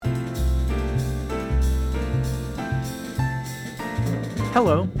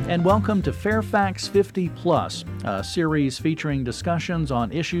Hello, and welcome to Fairfax 50 Plus, a series featuring discussions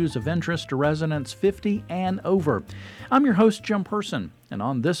on issues of interest to residents 50 and over. I'm your host, Jim Person, and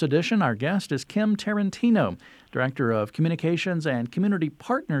on this edition, our guest is Kim Tarantino, Director of Communications and Community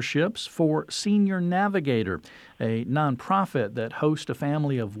Partnerships for SeniorNavigator, a nonprofit that hosts a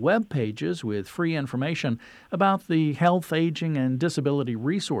family of web pages with free information about the health, aging, and disability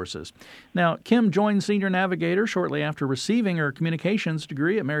resources. Now, Kim joined SeniorNavigator shortly after receiving her communications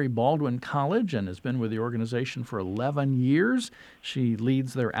degree at Mary Baldwin College and has been with the organization for 11 years. She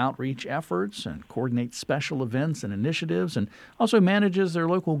leads their outreach efforts and coordinates special events and initiatives and also manages their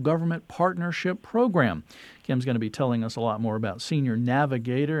local government partnership program. Kim's going to be telling us a lot more about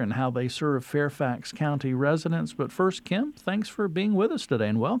SeniorNavigator and how they serve Fairfax County residents. But first, Kim, thanks for being with us today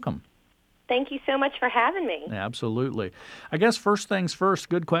and welcome. Thank you so much for having me. Absolutely. I guess first things first,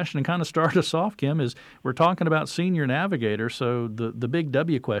 good question, and kind of start us off, Kim, is we're talking about SeniorNavigator. So the big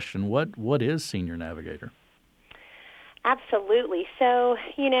W question, what is SeniorNavigator? Absolutely. So,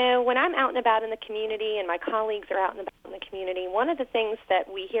 when I'm out and about in the community and my colleagues are out and about in the community, one of the things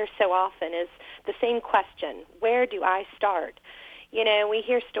that we hear so often is the same question, where do I start? We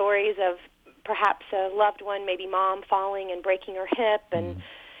hear stories of perhaps a loved one, maybe mom, falling and breaking her hip and,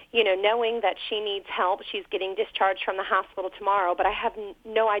 knowing that she needs help. She's getting discharged from the hospital tomorrow, but I have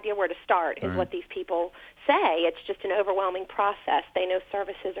no idea where to start is what these people say. It's just an overwhelming process. They know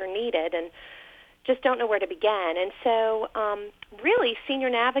services are needed and just don't know where to begin. And so really,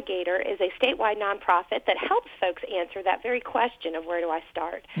 SeniorNavigator is a statewide nonprofit that helps folks answer that very question of where do I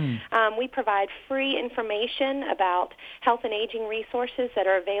start. We provide free information about health and aging resources that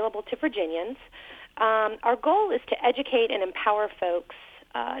are available to Virginians. Our goal is to educate and empower folks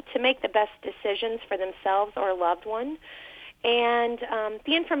to make the best decisions for themselves or a loved one. And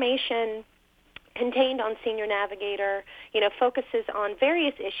the information contained on SeniorNavigator, focuses on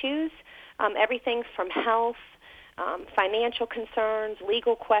various issues, everything from health, financial concerns,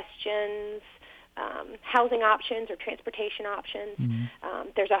 legal questions, housing options or transportation options.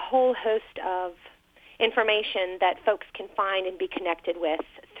 There's a whole host of information that folks can find and be connected with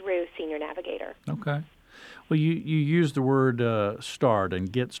through SeniorNavigator. Okay. Well, you used the word start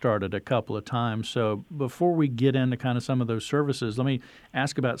and get started a couple of times. So before we get into kind of some of those services, let me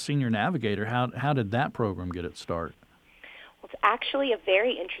ask about SeniorNavigator. How did that program get its start? Well, it's actually a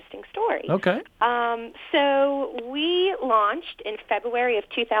very interesting story. Okay. So we launched in February of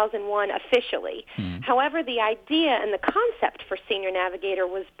 2001 officially. However, the idea and the concept for SeniorNavigator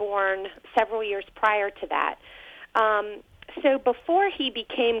was born several years prior to that. So before he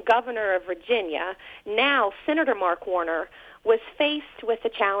became governor of Virginia, now Senator Mark Warner was faced with the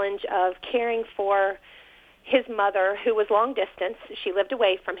challenge of caring for his mother, who was long distance. She lived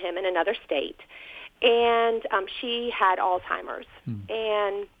away from him in another state, and she had Alzheimer's.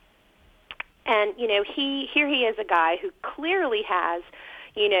 And here he is, a guy who clearly has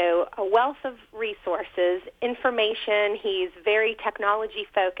a wealth of resources, information. He's very technology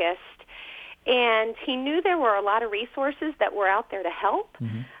focused. And he knew there were a lot of resources that were out there to help,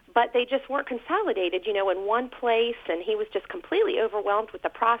 but they just weren't consolidated, in one place, and he was just completely overwhelmed with the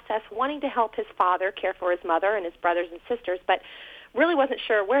process, wanting to help his father care for his mother and his brothers and sisters, but really wasn't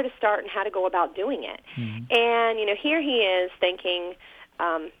sure where to start and how to go about doing it. And, here he is thinking,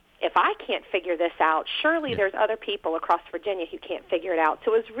 if I can't figure this out, surely there's other people across Virginia who can't figure it out.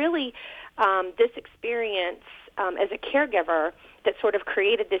 So it was really this experience as a caregiver that sort of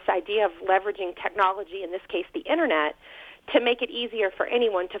created this idea of leveraging technology, in this case the Internet, to make it easier for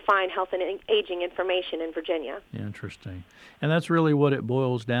anyone to find health and aging information in Virginia. Interesting. And that's really what it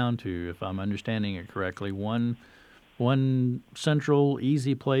boils down to, if I'm understanding it correctly. One central,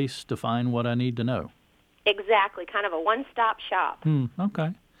 easy place to find what I need to know. Exactly, kind of a one-stop shop.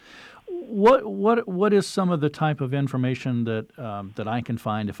 Okay. What is some of the type of information that I can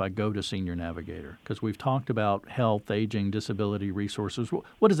find if I go to SeniorNavigator? Because we've talked about health, aging, disability resources.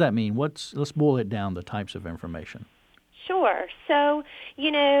 What does that mean? Let's boil it down, the types of information. Sure. So,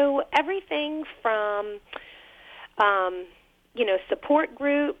 everything from, support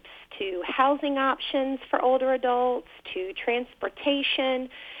groups to housing options for older adults to transportation,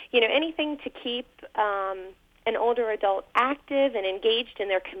 anything to keep an older adult active and engaged in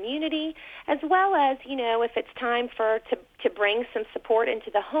their community, as well as, if it's time to bring some support into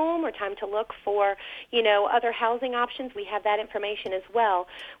the home or time to look for, other housing options, we have that information as well.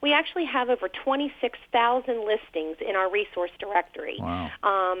 We actually have over 26,000 listings in our resource directory. Wow.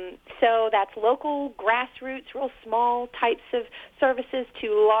 So that's local, grassroots, real small types of services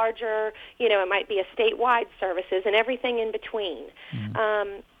to larger, it might be a statewide services and everything in between.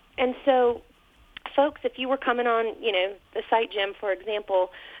 And so folks, if you were coming on, the site, Jim, for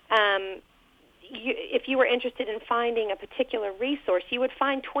example, if you were interested in finding a particular resource, you would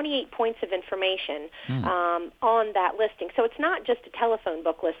find 28 points of information on that listing. So it's not just a telephone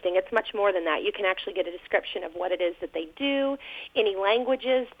book listing. It's much more than that. You can actually get a description of what it is that they do, any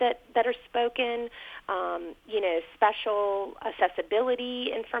languages that are spoken, special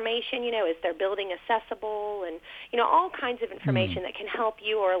accessibility information, is their building accessible, and, all kinds of information that can help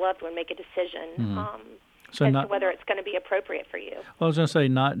you or a loved one make a decision. So as to whether it's going to be appropriate for you. Well, I was going to say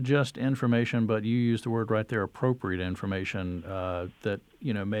not just information, but you used the word right there, appropriate information, that,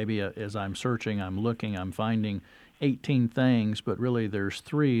 maybe as I'm searching, I'm looking, I'm finding 18 things, but really there's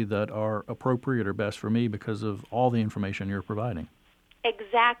 3 that are appropriate or best for me because of all the information you're providing.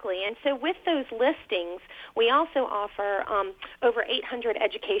 Exactly. And so with those listings, we also offer over 800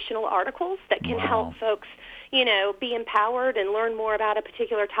 educational articles that can help folks, be empowered and learn more about a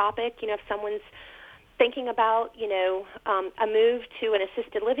particular topic. If someone's thinking about, a move to an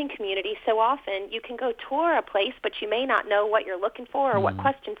assisted living community, so often you can go tour a place, but you may not know what you're looking for or what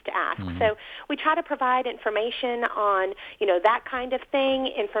questions to ask. So we try to provide information on, that kind of thing,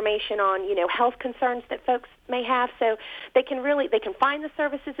 information on, health concerns that folks may have. So they can find the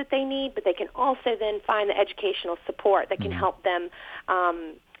services that they need, but they can also then find the educational support that can help them,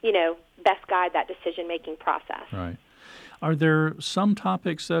 best guide that decision-making process. Right. Are there some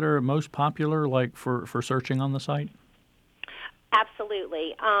topics that are most popular, like for searching on the site?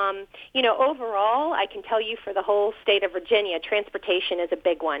 Absolutely. Overall, I can tell you for the whole state of Virginia, transportation is a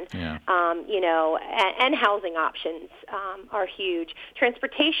big one. Yeah. And housing options are huge.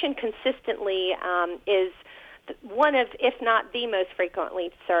 Transportation consistently is one of, if not the most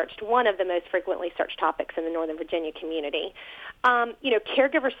frequently searched, one of the most frequently searched topics in the Northern Virginia community.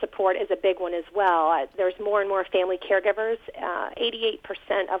 Caregiver support is a big one as well. There's more and more family caregivers.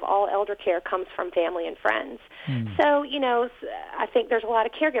 88% of all elder care comes from family and friends. So, I think there's a lot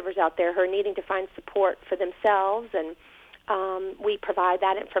of caregivers out there who are needing to find support for themselves, and we provide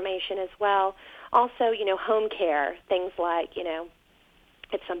that information as well. Also, home care, things like,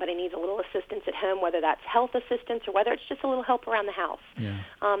 if somebody needs a little assistance at home, whether that's health assistance or whether it's just a little help around the house. Yeah.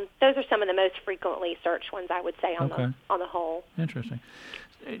 Those are some of the most frequently searched ones, I would say, on the whole. Interesting.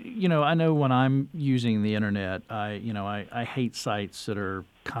 I know when I'm using the internet, I hate sites that are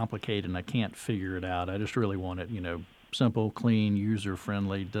complicated and I can't figure it out. I just really want it, simple, clean,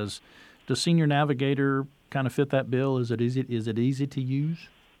 user-friendly. Does SeniorNavigator kind of fit that bill? Is it easy to use?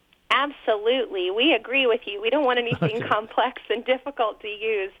 Absolutely. We agree with you. We don't want anything complex and difficult to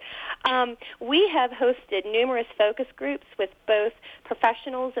use. We have hosted numerous focus groups with both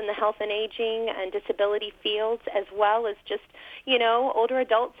professionals in the health and aging and disability fields, as well as just, older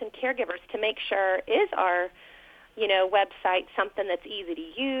adults and caregivers, to make sure, is our website something that's easy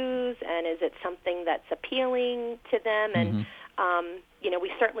to use, and is it something that's appealing to them? And,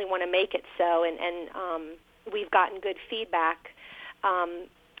 we certainly want to make it so, and we've gotten good feedback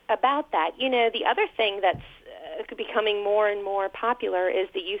about that. The other thing that's becoming more and more popular is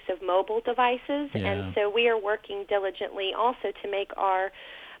the use of mobile devices, and so we are working diligently also to make our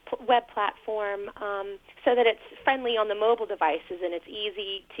web platform so that it's friendly on the mobile devices and it's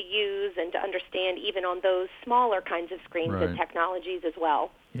easy to use and to understand even on those smaller kinds of screens and technologies as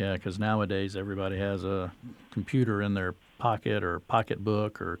well. Yeah, because nowadays everybody has a computer in their pocket or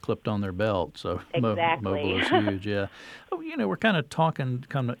pocketbook or clipped on their belt, so mobile is huge. Yeah, we're kind of talking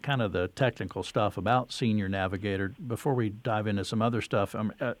kind of the technical stuff about SeniorNavigator before we dive into some other stuff.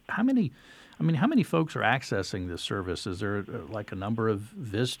 How many folks are accessing this service? Is there like a number of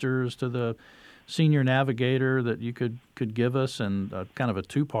visitors to the SeniorNavigator that you could give us? And kind of a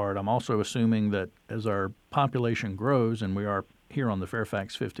two-part, I'm also assuming that as our population grows, and we are here on the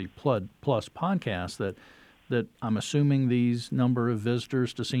Fairfax 50 Plus podcast, that I'm assuming these number of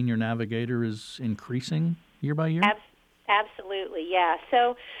visitors to SeniorNavigator is increasing year by year? Absolutely, yeah.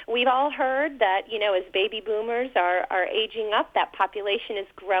 So we've all heard that, as baby boomers are aging up, that population is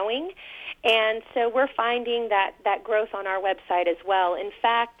growing. And so we're finding that growth on our website as well. In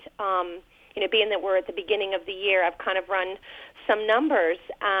fact, being that we're at the beginning of the year, I've kind of run some numbers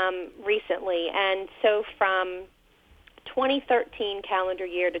recently. And so from 2013 calendar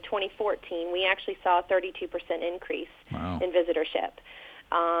year to 2014, we actually saw a 32% increase in visitorship.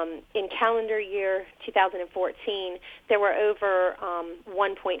 In calendar year 2014, there were over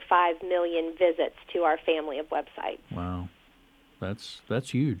 1.5 million visits to our family of websites. Wow, that's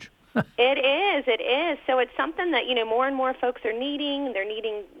huge. It is. So it's something that, more and more folks are needing. They're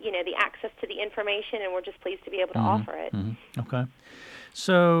needing, the access to the information, and we're just pleased to be able to offer it. Okay.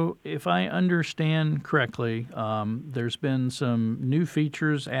 So, if I understand correctly, there's been some new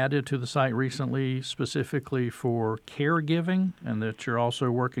features added to the site recently, specifically for caregiving, and that you're also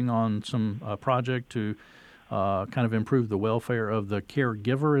working on some project to kind of improve the welfare of the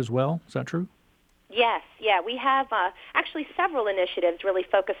caregiver as well. Is that true? Yes, yeah. We have actually several initiatives really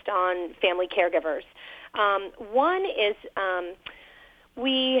focused on family caregivers. One is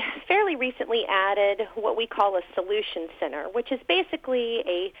we fairly recently added what we call a solution center, which is basically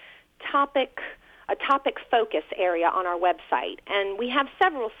a topic focus area on our website. And we have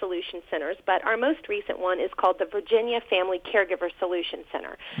several solution centers, but our most recent one is called the Virginia Family Caregiver Solution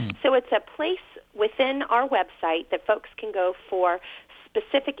Center. So it's a place within our website that folks can go for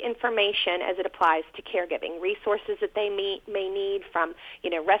specific information as it applies to caregiving, resources that they may need, from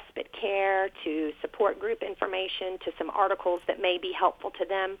respite care to support group information to some articles that may be helpful to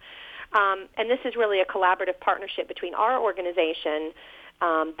them. And this is really a collaborative partnership between our organization,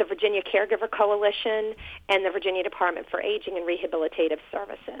 the Virginia Caregiver Coalition, and the Virginia Department for Aging and Rehabilitative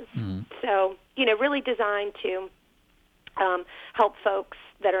Services. So, really designed to help folks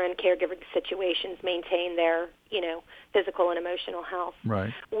that are in caregiving situations maintain their, physical and emotional health.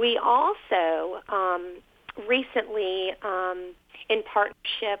 Right. We also recently, in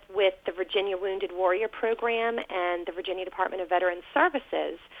partnership with the Virginia Wounded Warrior Program and the Virginia Department of Veterans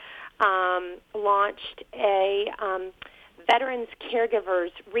Services, launched a Veterans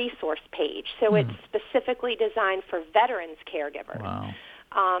Caregivers resource page. So it's specifically designed for veterans caregivers,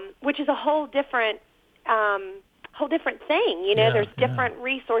 which is a whole different thing. There's different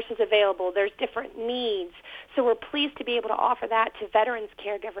resources available. There's different needs. So we're pleased to be able to offer that to veterans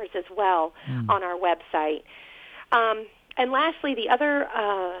caregivers as well on our website. And lastly, the other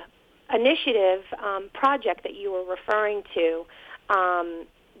initiative project that you were referring to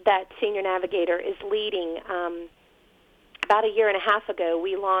that SeniorNavigator is leading, about a year and a half ago,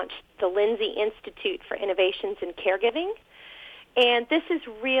 we launched the Lindsay Institute for Innovations in Caregiving. And this is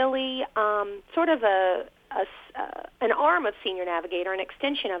really sort of an arm of SeniorNavigator, an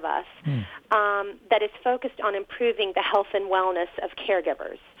extension of us, that is focused on improving the health and wellness of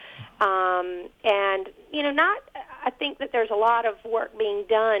caregivers. And, I think that there's a lot of work being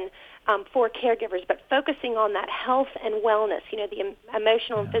done for caregivers, but focusing on that health and wellness, the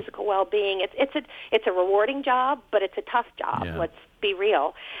emotional and physical well-being. It's a rewarding job, but it's a tough job. Let's be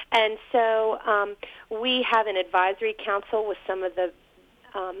real. And so we have an advisory council with some of the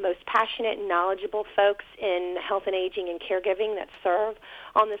most passionate and knowledgeable folks in health and aging and caregiving that serve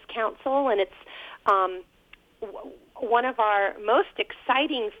on this council, and it's one of our most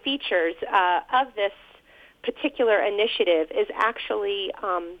exciting features of this particular initiative is actually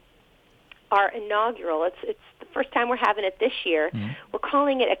our inaugural. It's the first time we're having it this year. We're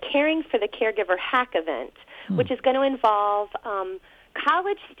calling it a Caring for the Caregiver Hack event, which is going to involve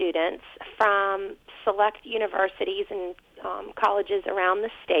college students from select universities and colleges around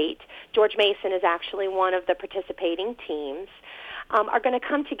the state. George Mason is actually one of the participating teams. Are going to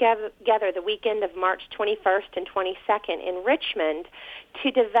come together the weekend of March 21st and 22nd in Richmond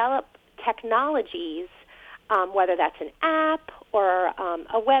to develop technologies, whether that's an app or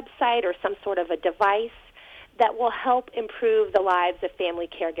a website or some sort of a device that will help improve the lives of family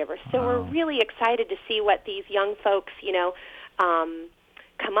caregivers. So we're really excited to see what these young folks,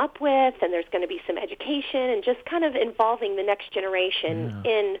 come up with, and there's going to be some education and just kind of involving the next generation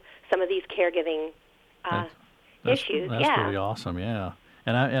in some of these caregiving issues. That's pretty awesome,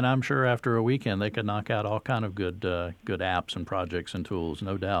 And I'm sure after a weekend they could knock out all kind of good apps and projects and tools,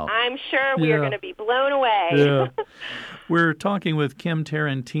 no doubt. I'm sure we are going to be blown away. We're talking with Kim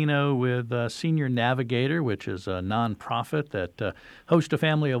Tarantino with SeniorNavigator, which is a nonprofit that hosts a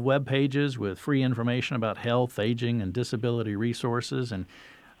family of web pages with free information about health, aging, and disability resources. And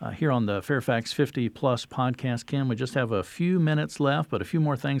here on the Fairfax 50 Plus podcast, Kim, we just have a few minutes left, but a few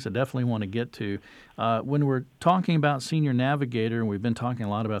more things I definitely want to get to. When we're talking about SeniorNavigator, and we've been talking a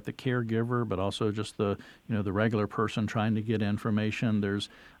lot about the caregiver, but also just the regular person trying to get information.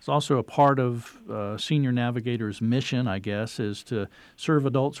 It's also a part of SeniorNavigator's mission, I guess, is to serve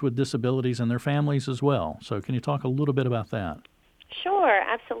adults with disabilities and their families as well. So can you talk a little bit about that? Sure,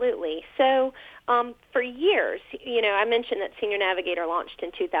 absolutely. So for years, I mentioned that SeniorNavigator launched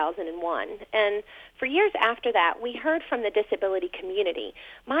in 2001, and for years after that, we heard from the disability community,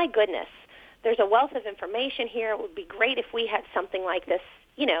 my goodness, there's a wealth of information here. It would be great if we had something like this,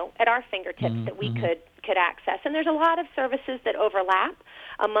 at our fingertips that we could access. And there's a lot of services that overlap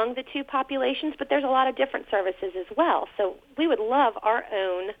among the two populations, but there's a lot of different services as well. So we would love our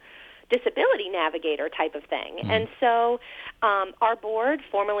own disability navigator type of thing. And so our board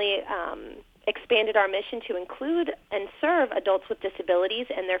formally expanded our mission to include and serve adults with disabilities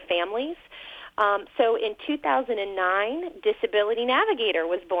and their families. So in 2009, Disability Navigator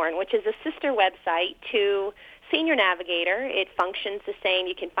was born, which is a sister website to Senior Navigator. It functions the same.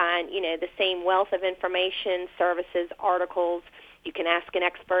 You can find, the same wealth of information, services, articles. You can ask an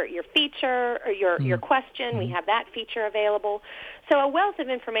expert your feature or your question. We have that feature available. So a wealth of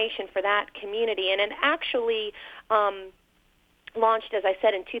information for that community. And it actually launched, as I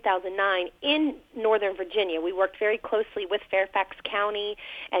said, in 2009 in Northern Virginia. We worked very closely with Fairfax County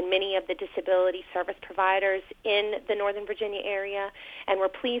and many of the disability service providers in the Northern Virginia area, and we're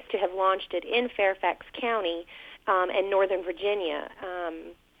pleased to have launched it in Fairfax County and Northern Virginia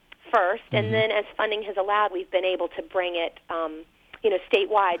first. And then as funding has allowed, we've been able to bring it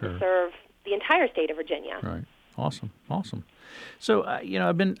statewide to serve the entire state of Virginia. Right. Awesome. So,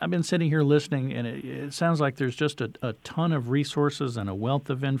 I've been sitting here listening, and it sounds like there's just a ton of resources and a wealth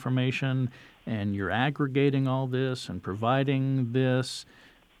of information, and you're aggregating all this and providing this.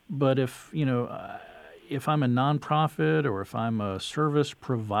 But if I'm a nonprofit or if I'm a service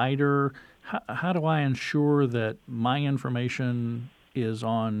provider, how do I ensure that my information is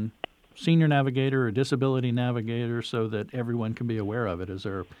on Senior Navigator or Disability Navigator so that everyone can be aware of it? Is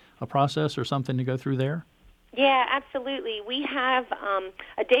there a process or something to go through there? Yeah, absolutely. We have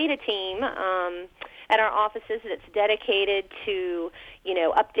a data team at our offices that's dedicated to,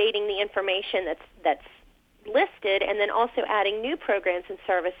 updating the information that's listed, and then also adding new programs and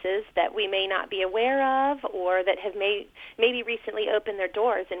services that we may not be aware of or that have maybe recently opened their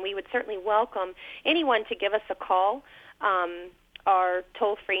doors. And we would certainly welcome anyone to give us a call. Our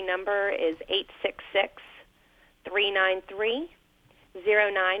toll-free number is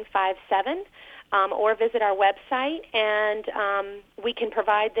 866-393-0957. Or visit our website, and we can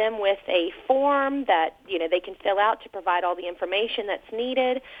provide them with a form that they can fill out to provide all the information that's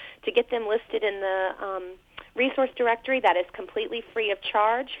needed to get them listed in the resource directory. That is completely free of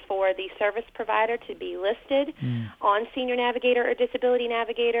charge for the service provider to be listed on Senior Navigator or Disability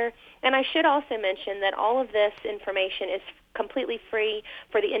Navigator. And I should also mention that all of this information is completely free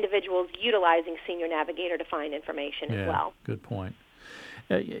for the individuals utilizing Senior Navigator to find information as well. Good point.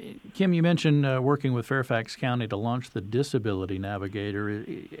 Kim, you mentioned working with Fairfax County to launch the Disability Navigator.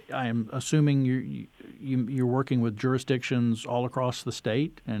 I am assuming you're working with jurisdictions all across the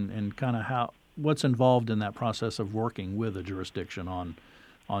state, and kind of what's involved in that process of working with a jurisdiction on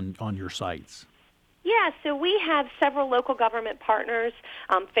your sites. Yeah, so we have several local government partners,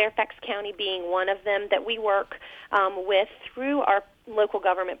 Fairfax County being one of them, that we work with through our local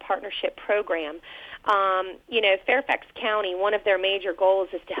government partnership program. Fairfax County, one of their major goals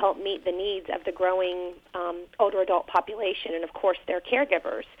is to help meet the needs of the growing older adult population and, of course, their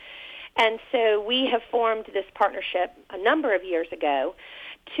caregivers. And so we have formed this partnership a number of years ago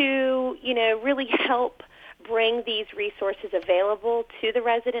to, really help bring these resources available to the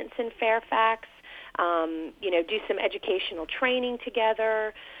residents in Fairfax, do some educational training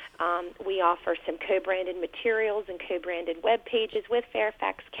together. We offer some co-branded materials and co-branded web pages with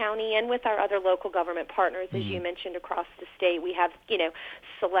Fairfax County and with our other local government partners, as you mentioned, across the state. We have,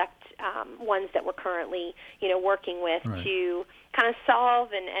 select ones that we're currently, working with to kind of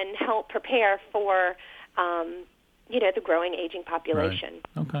solve and help prepare for, the growing aging population.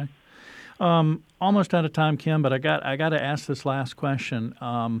 Right. Okay. Almost out of time, Kim, but I got to ask this last question.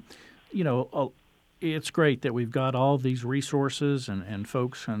 It's great that we've got all these resources and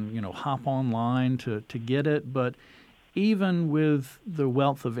folks can, hop online to get it. But even with the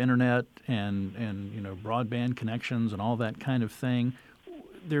wealth of internet and broadband connections and all that kind of thing,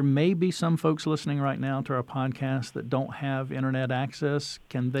 there may be some folks listening right now to our podcast that don't have internet access.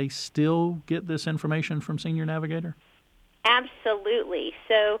 Can they still get this information from Senior Navigator? Absolutely.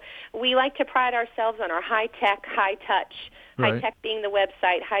 So we like to pride ourselves on our high-tech, high-touch. Right. High-tech being the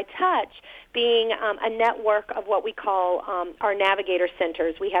website, high-touch being a network of what we call our Navigator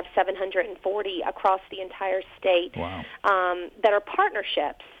centers. We have 740 across the entire state. Wow. That are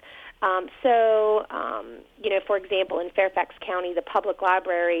partnerships. For example, in Fairfax County, the public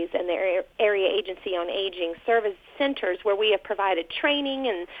libraries and the Area Agency on Aging service centers where we have provided training,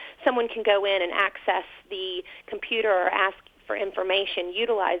 and someone can go in and access the computer or ask for information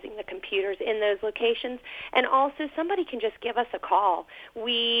utilizing the computers in those locations. And also somebody can just give us a call.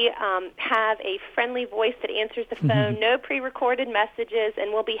 We have a friendly voice that answers the phone, no pre-recorded messages,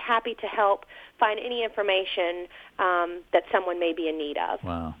 and we'll be happy to help find any information that someone may be in need of.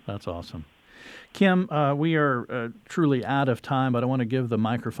 Wow, that's awesome. Kim, we are truly out of time, but I want to give the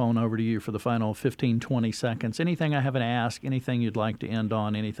microphone over to you for the final 15, 20 seconds. Anything I haven't asked, anything you'd like to end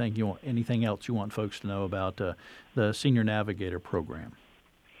on, anything else you want folks to know about the Senior Navigator program?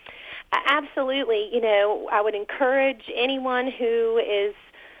 Absolutely. I would encourage anyone who is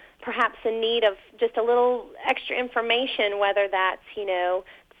perhaps in need of just a little extra information, whether that's,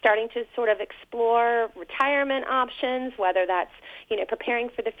 starting to sort of explore retirement options, whether that's, preparing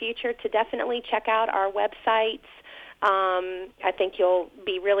for the future, to definitely check out our websites. I think you'll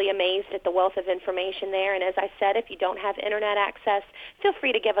be really amazed at the wealth of information there. And as I said, if you don't have Internet access, feel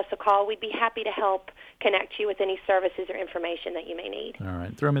free to give us a call. We'd be happy to help connect you with any services or information that you may need. All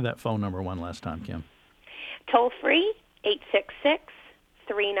right. Throw me that phone number one last time, Kim. Toll free,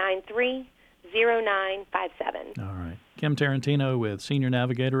 866-393-0957. All right. Kim Tarantino with Senior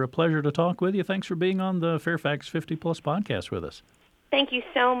Navigator. A pleasure to talk with you. Thanks for being on the Fairfax 50 Plus podcast with us. Thank you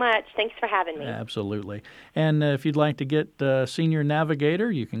so much. Thanks for having me. Absolutely. And if you'd like to get Senior Navigator,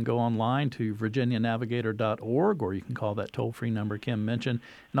 you can go online to virginianavigator.org, or you can call that toll-free number Kim mentioned.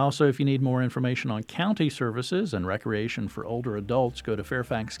 And also, if you need more information on county services and recreation for older adults, go to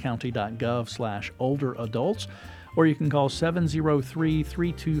fairfaxcounty.gov/olderadults, or you can call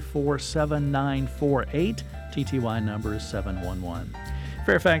 703-324-7948. TTY number is 711.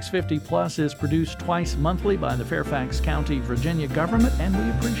 Fairfax 50 Plus is produced twice monthly by the Fairfax County, Virginia government, and we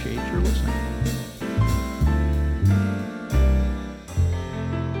appreciate your listening.